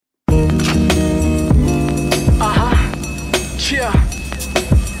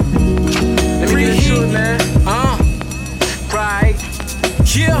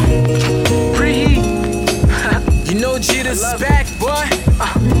Geda's back, boy.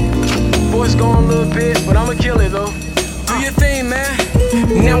 Voice going a little bit, but I'ma kill it though. Do your thing, man.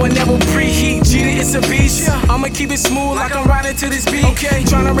 Now I never preheat, Geda, it's a beast. I'ma keep it smooth like I'm riding to this beat. Okay,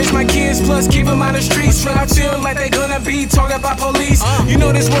 tryna raise my kids, plus keep them out the streets. When I feel like they gonna be talking about police. You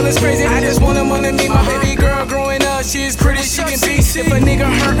know this world is crazy, I just want them to meet my baby girl growing up. She is pretty, she can be. If a nigga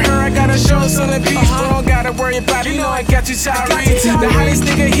hurt her, I gotta show some of the beach. But don't gotta worry about it, you know I got you, Tyree. The hottest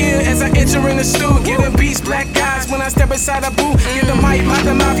nigga here as I enter in the stool. Giving beats, black guys when I step inside the booth. Get the mic, mouth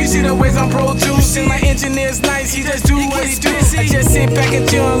to mouth, you see the ways I'm producing. My engineer's nice, he just do what he do. I just sit back and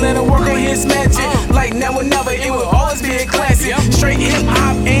chill and let him work on his magic. Like now or never, it will always be a classic. Straight hip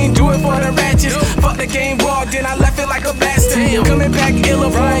hop, ain't do it for the ratchets. Fuck the game raw, then I left it like a bastard. Coming back ill,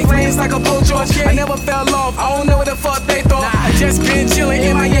 blowing flames like a blowtorch. I never fell off, I don't know what the fuck they thought. I just been chillin'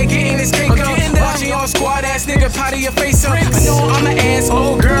 in my yeah, getting this cake up. Watching on squad ass nigga powder your face up. I know I'm an ass,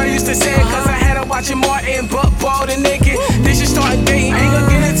 old girl used to say it, cause I had her watching Martin, butt bald and naked. Then she started dating, ain't gonna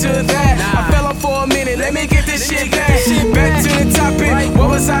get into that. I fell off for a minute, let me get this shit back. Back to the topic, what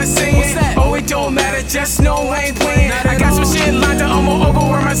was I saying? Oh, it don't matter, just know I ain't playing. I got some shit lined up, I'ma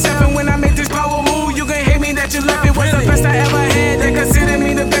overwork myself. And when I make this power move, you can hate me that you left it. Was the best I ever had, they consider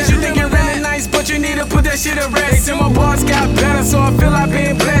me the best. You think you're really nice, but you need to put that shit to rest. And my bars got better, so I feel I've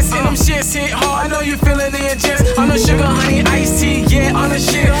been blessed. And them shits hit hard, I know you feeling in your chest. I'm the sugar, honey, iced tea, yeah, on the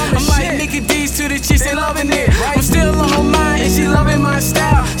shit. I'm like Nicky D's to the chicks, they loving it. I'm still on her mind, and she loving my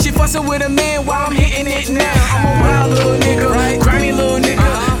style. She fussing with a man while I'm hitting it now. I'm a wild little nigga, grimy little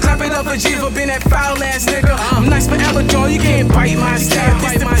nigga. Clap it up for Geda for being that foul ass nigga. I'm nice forever, dog, you can't bite my style.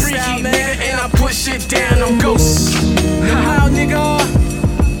 This the preheat, nigga, and I put shit down on ghosts. Wild nigga.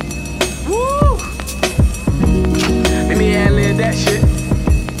 Woo! Let me ad-lib that shit.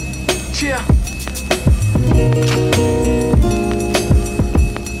 Cheer.